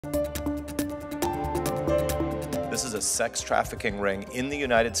This is a sex trafficking ring in the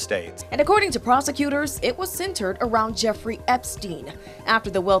United States. And according to prosecutors, it was centered around Jeffrey Epstein. After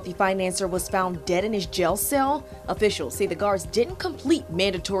the wealthy financier was found dead in his jail cell, officials say the guards didn't complete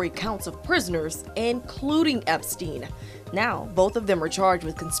mandatory counts of prisoners, including Epstein. Now, both of them are charged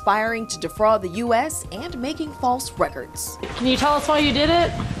with conspiring to defraud the U.S. and making false records. Can you tell us why you did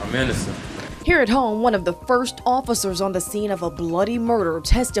it? I'm innocent. Here at home, one of the first officers on the scene of a bloody murder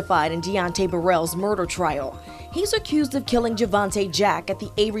testified in Deontay Burrell's murder trial. He's accused of killing Javante Jack at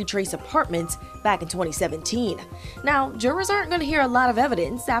the Avery Trace Apartments back in 2017. Now, jurors aren't going to hear a lot of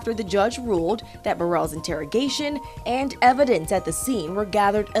evidence after the judge ruled that Burrell's interrogation and evidence at the scene were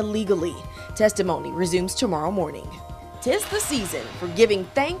gathered illegally. Testimony resumes tomorrow morning. 'Tis the season for giving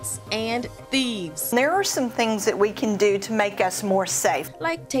thanks and thieves. There are some things that we can do to make us more safe.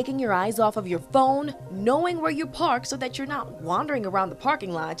 Like taking your eyes off of your phone, knowing where you park so that you're not wandering around the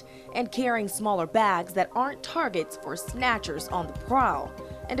parking lot, and carrying smaller bags that aren't targets for snatchers on the prowl.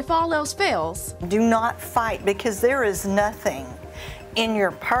 And if all else fails, Do not fight, because there is nothing in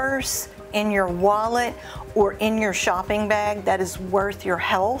your purse, in your wallet, or in your shopping bag that is worth your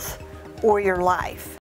health or your life.